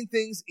amazing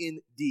things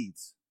in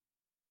deeds?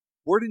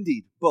 Word and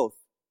deed, both.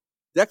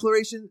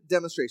 Declaration,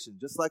 demonstration,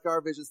 just like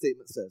our vision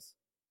statement says.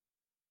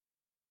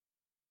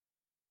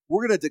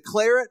 We're going to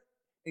declare it,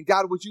 and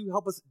God, would you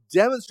help us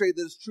demonstrate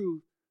that it's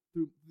true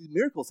through the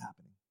miracles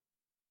happening?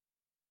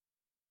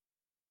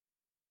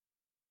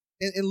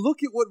 And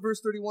look at what verse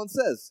 31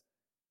 says.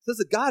 It says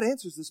that God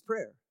answers this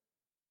prayer.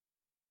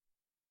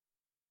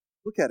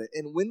 Look at it.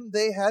 And when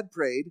they had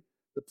prayed,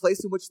 the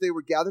place in which they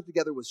were gathered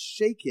together was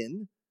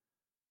shaken.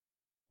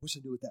 I wish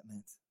I knew what that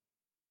meant.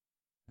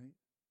 Right?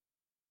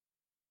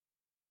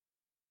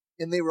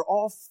 And they were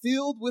all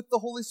filled with the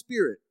Holy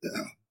Spirit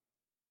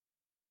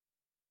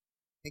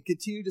and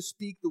continued to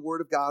speak the word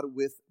of God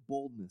with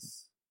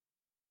boldness.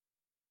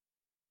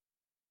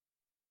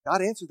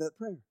 God answered that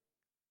prayer.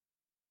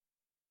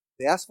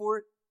 They asked for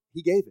it,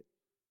 he gave it.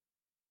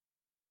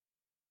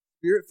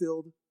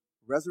 Spirit-filled,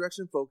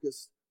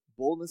 resurrection-focused,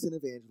 boldness in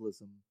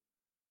evangelism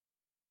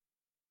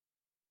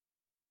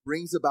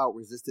brings about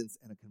resistance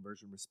and a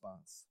conversion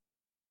response.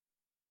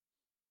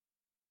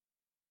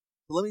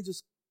 So let me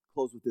just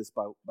close with this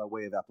by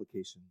way of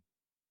application.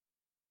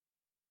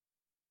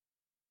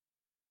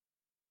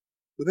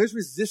 When there's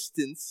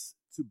resistance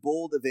to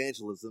bold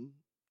evangelism,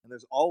 and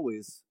there's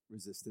always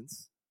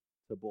resistance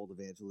to bold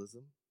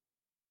evangelism,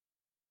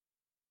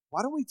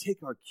 why don't we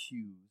take our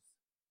cues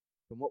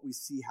from what we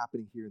see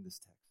happening here in this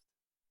text?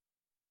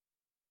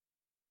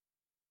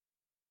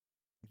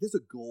 There's a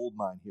gold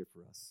mine here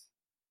for us.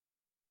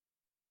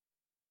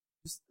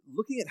 Just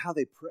looking at how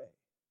they pray.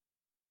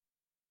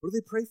 What do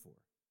they pray for?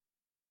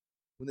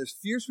 When there's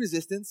fierce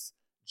resistance,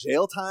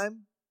 jail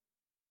time,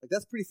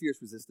 that's pretty fierce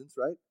resistance,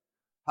 right?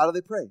 How do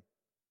they pray?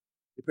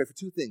 They pray for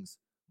two things: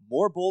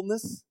 more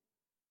boldness,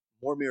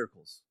 more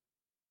miracles.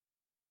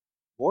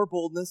 More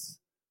boldness,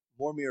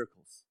 more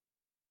miracles.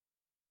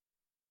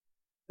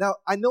 Now,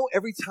 I know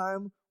every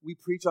time we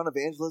preach on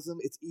evangelism,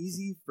 it's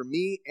easy for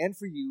me and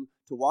for you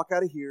to walk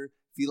out of here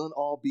feeling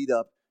all beat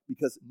up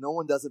because no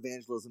one does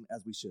evangelism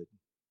as we should.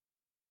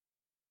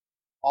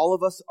 All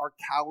of us are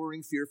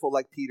cowering, fearful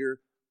like Peter,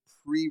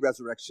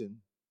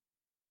 pre-resurrection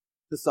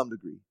to some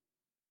degree.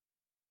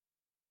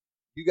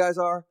 You guys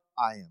are,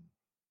 I am.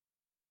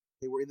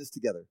 Okay, we're in this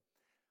together.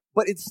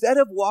 But instead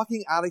of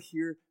walking out of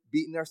here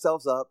beating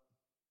ourselves up,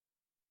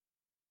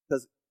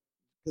 because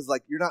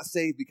you're not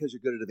saved because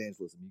you're good at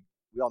evangelism.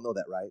 We all know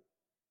that, right?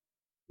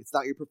 It's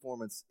not your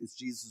performance. It's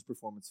Jesus'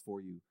 performance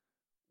for you.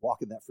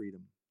 Walk in that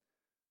freedom.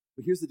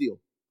 But here's the deal.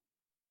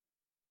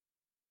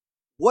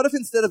 What if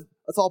instead of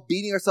us all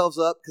beating ourselves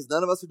up because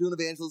none of us are doing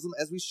evangelism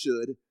as we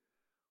should,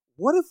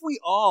 what if we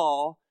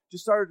all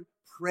just started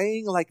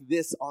praying like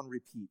this on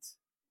repeat?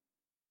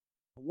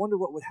 I wonder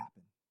what would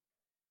happen.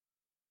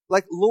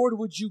 Like, Lord,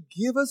 would you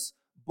give us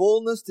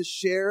boldness to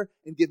share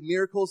and give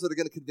miracles that are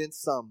going to convince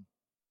some?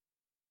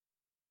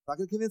 It's not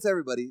going to convince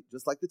everybody,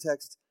 just like the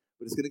text,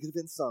 but it's going to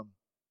convince some.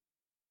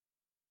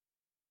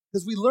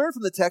 Because we learn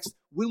from the text,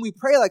 when we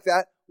pray like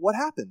that, what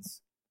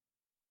happens?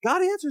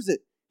 God answers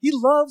it. He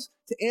loves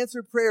to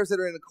answer prayers that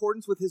are in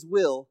accordance with His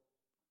will,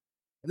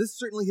 and this is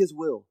certainly His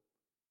will.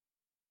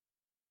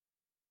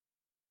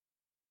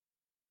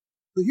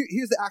 So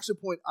here's the action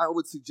point I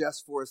would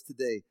suggest for us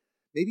today.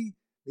 Maybe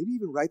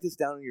even write this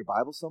down in your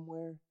Bible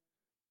somewhere.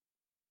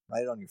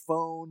 Write it on your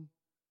phone.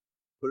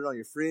 Put it on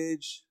your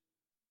fridge.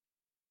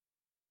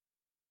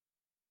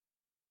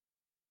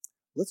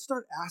 Let's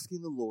start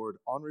asking the Lord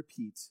on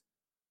repeat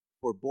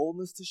for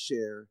boldness to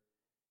share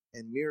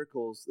and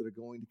miracles that are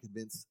going to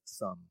convince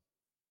some.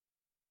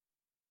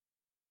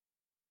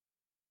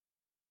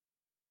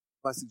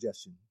 My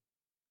suggestion.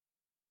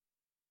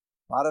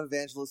 A lot of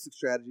evangelistic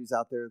strategies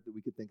out there that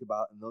we could think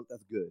about, and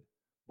that's good.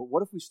 But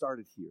what if we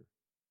started here?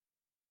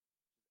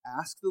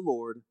 Ask the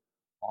Lord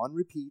on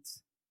repeat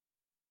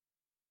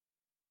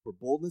for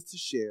boldness to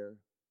share,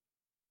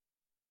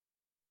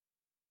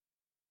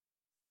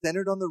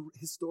 centered on the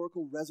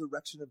historical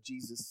resurrection of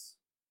Jesus,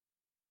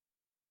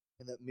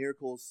 and that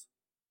miracles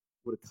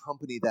would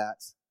accompany that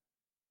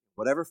in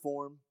whatever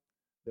form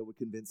that would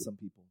convince some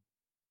people.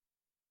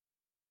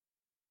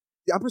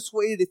 I'm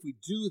persuaded if we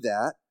do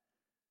that,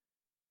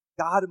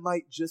 God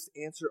might just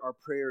answer our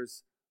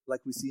prayers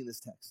like we see in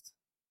this text.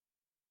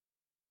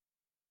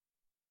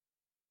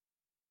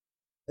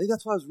 I think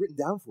that's why it was written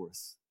down for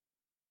us,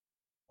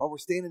 while we're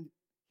standing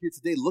here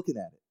today looking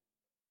at it.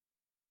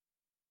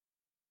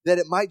 That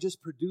it might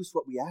just produce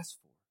what we asked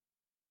for.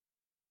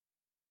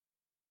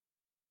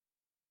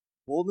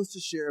 Boldness to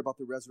share about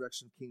the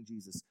resurrection of King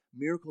Jesus,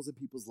 miracles in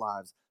people's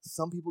lives,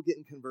 some people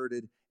getting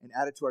converted and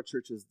added to our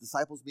churches,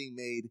 disciples being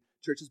made,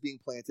 churches being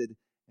planted,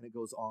 and it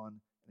goes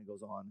on, and it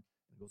goes on,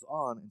 and it goes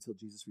on until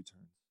Jesus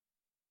returns.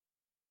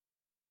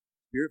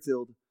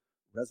 Spirit-filled,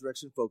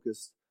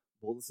 resurrection-focused,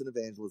 boldness in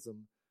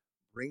evangelism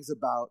brings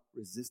about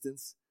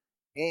resistance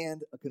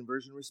and a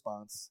conversion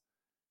response.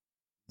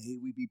 May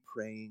we be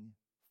praying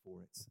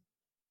for it.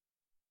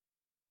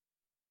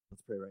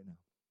 Let's pray right now.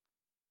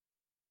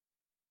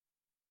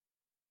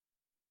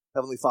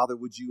 Heavenly Father,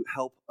 would you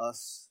help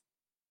us?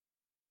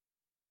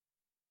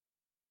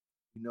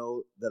 We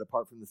know that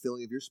apart from the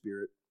filling of your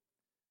Spirit,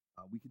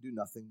 we can do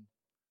nothing.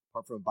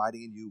 Apart from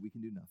abiding in you, we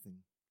can do nothing.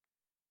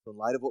 So in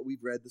light of what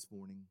we've read this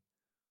morning,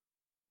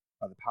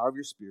 by the power of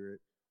your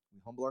Spirit, we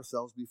humble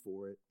ourselves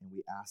before it, and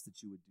we ask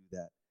that you would do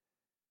that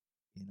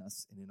in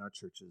us and in our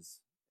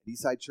churches. At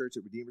Eastside Church,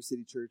 at Redeemer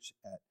City Church,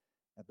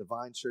 at the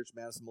Vine Church,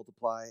 Madison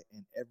Multiply,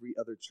 and every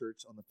other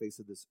church on the face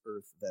of this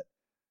earth that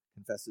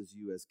confesses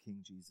you as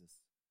King Jesus.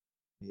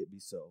 May it be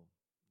so. In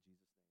Jesus' name.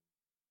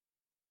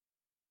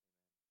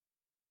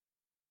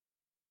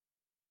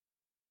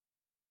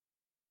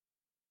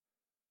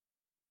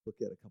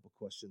 Look at a couple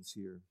questions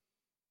here.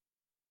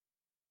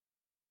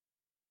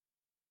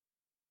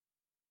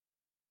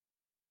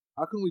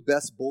 How can we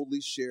best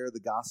boldly share the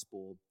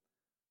gospel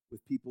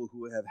with people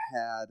who have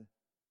had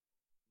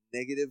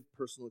negative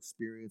personal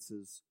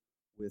experiences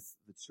with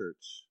the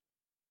church?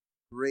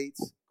 Great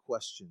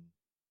question.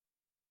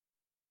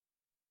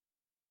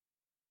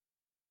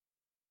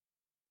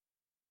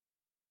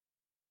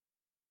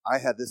 I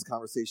had this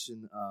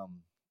conversation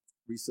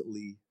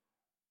recently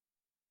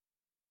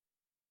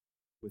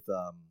with,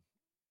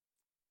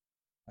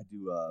 I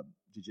do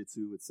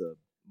jiu-jitsu. It's a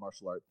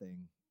martial art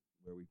thing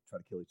where we try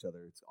to kill each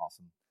other. It's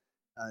awesome.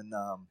 And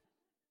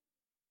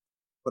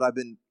but I've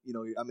been,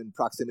 I'm in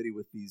proximity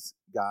with these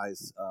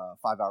guys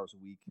 5 hours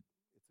a week.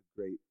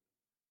 It's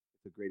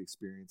a great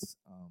experience.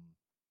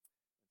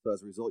 So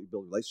as a result, you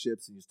build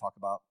relationships and you just talk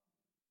about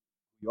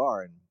who you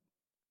are, and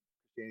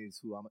Christianity is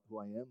who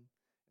I am. And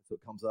so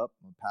it comes up.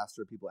 I'm a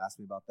pastor. People ask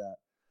me about that.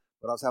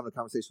 But I was having a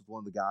conversation with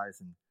one of the guys,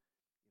 and he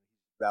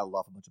rattled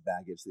off a bunch of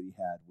baggage that he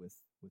had with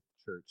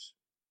church.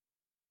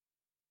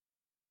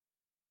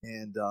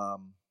 And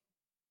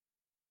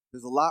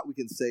there's a lot we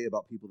can say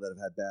about people that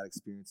have had bad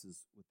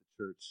experiences with the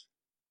church.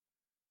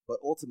 But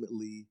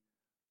ultimately,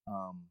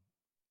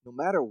 no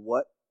matter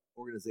what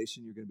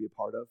organization you're going to be a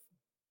part of,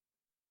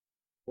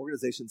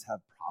 organizations have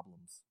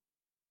problems.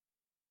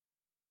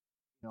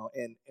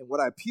 And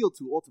what I appeal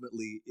to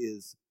ultimately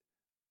is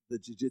the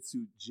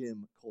jiu-jitsu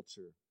gym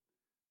culture.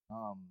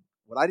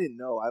 What I didn't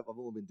know, I've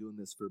only been doing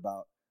this for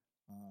about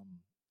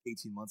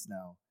 18 months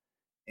now.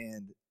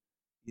 And,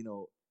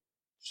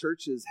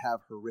 churches have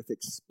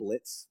horrific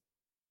splits.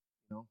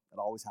 That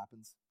always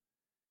happens.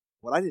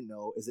 What I didn't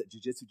know is that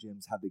jiu-jitsu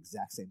gyms have the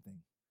exact same thing.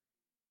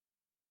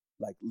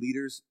 Like,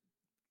 leaders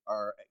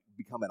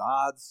become at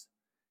odds,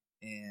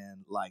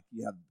 and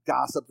you have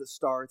gossip that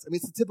starts. I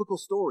mean, it's a typical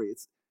story.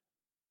 It's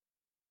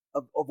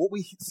of what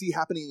we see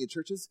happening in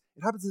churches.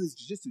 It happens in these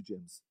jiu-jitsu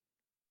gyms.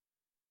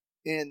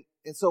 And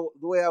so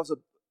the way I was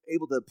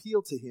able to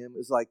appeal to him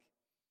is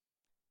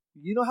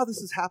you know how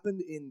this has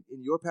happened in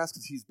your past?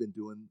 Because he's been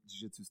doing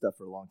jiu-jitsu stuff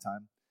for a long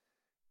time.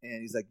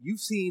 And he's like,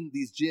 you've seen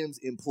these gyms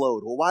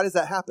implode. Well, why does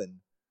that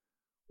happen?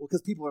 Well,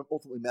 because people are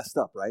ultimately messed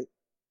up, right?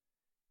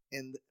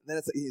 And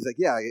then he's like,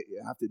 yeah, I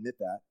have to admit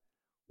that.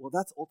 Well,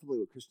 that's ultimately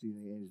what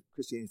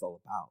Christianity is all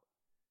about,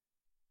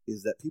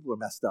 is that people are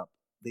messed up.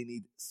 They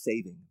need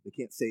saving. They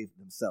can't save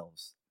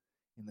themselves.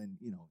 And then,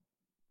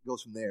 it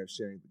goes from there,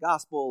 sharing the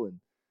gospel.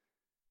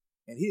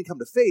 And he didn't come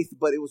to faith,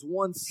 but it was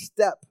one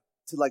step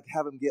to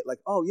have him get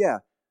oh yeah,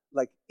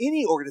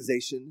 any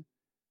organization,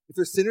 if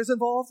there's sinners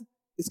involved,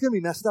 it's going to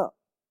be messed up.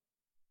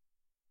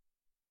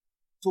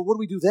 So what do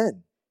we do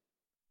then?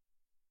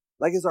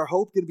 Is our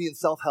hope going to be in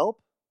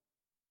self-help?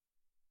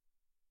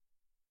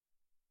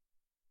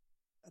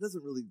 That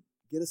doesn't really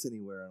get us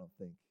anywhere, I don't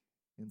think.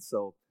 And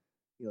so,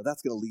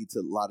 that's going to lead to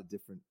a lot of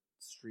different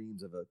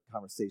streams of a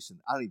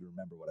conversation. I don't even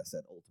remember what I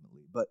said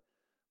ultimately, but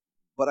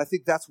I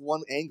think that's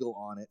one angle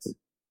on it.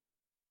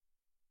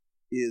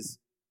 Is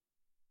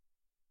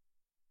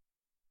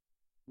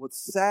what's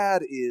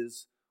sad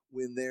is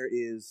when there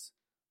is,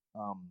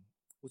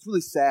 what's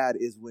really sad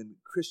is when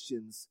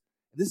Christians,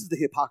 and this is the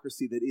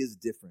hypocrisy that is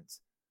different.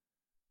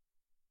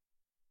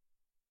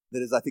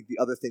 That is, I think,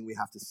 the other thing we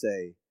have to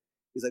say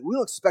is like, we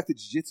don't expect a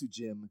jiu-jitsu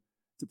gym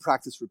to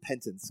practice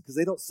repentance because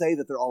they don't say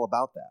that they're all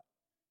about that.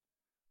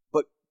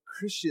 But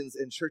Christians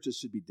and churches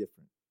should be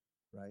different,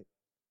 right?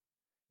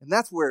 And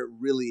that's where it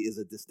really is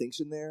a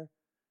distinction there,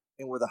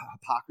 and where the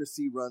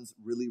hypocrisy runs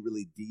really,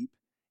 really deep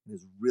and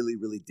is really,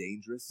 really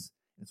dangerous.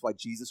 And that's why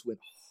Jesus went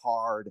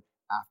hard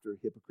after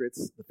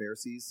hypocrites, the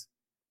Pharisees,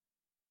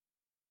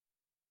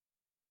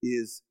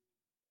 is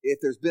if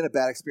there's been a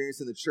bad experience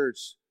in the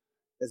church,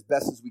 as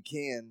best as we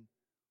can,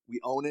 we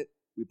own it,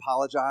 we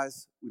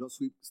apologize, we don't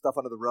sweep stuff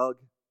under the rug.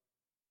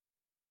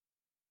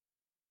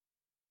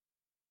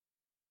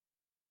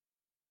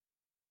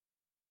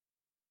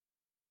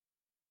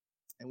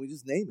 And we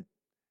just name it.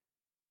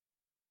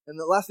 And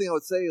the last thing I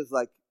would say is,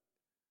 like, if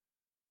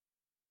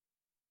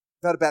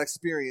you've had a bad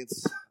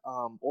experience,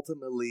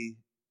 ultimately,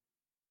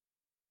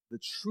 the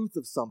truth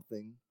of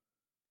something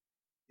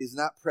is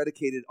not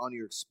predicated on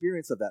your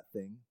experience of that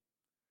thing.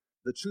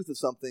 The truth of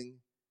something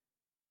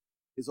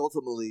is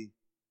ultimately,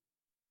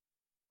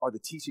 are the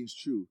teachings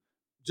true?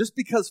 Just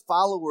because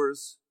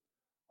followers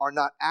are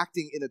not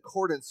acting in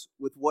accordance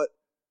with what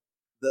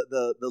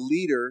the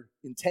leader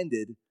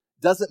intended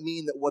doesn't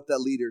mean that what that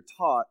leader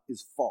taught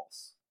is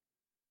false.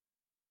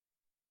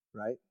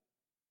 Right?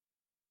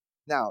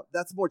 Now,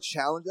 that's more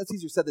challenging. That's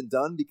easier said than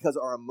done because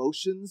our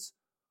emotions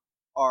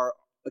are,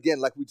 again,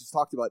 like we just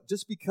talked about,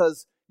 just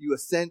because you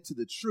assent to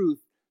the truth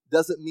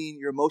doesn't mean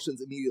your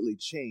emotions immediately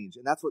change.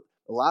 And that's what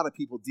a lot of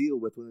people deal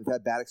with when they've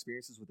had bad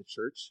experiences with the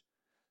church.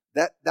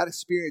 That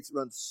experience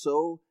runs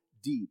so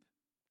deep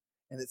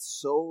and it's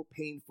so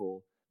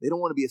painful, they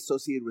don't want to be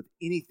associated with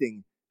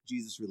anything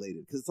Jesus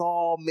related because it's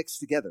all mixed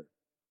together.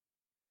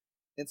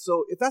 And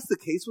so if that's the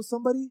case with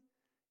somebody,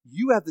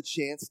 you have the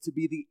chance to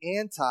be the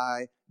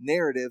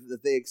anti-narrative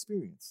that they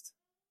experienced,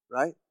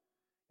 right?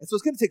 And so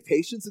it's going to take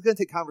patience. It's going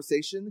to take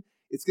conversation.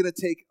 It's going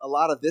to take a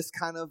lot of this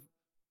kind of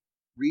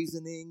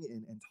reasoning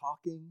and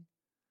talking.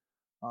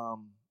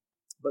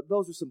 But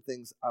those are some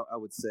things I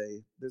would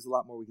say. There's a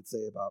lot more we could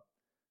say about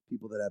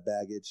people that have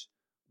baggage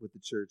with the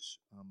church,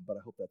 but I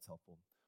hope that's helpful.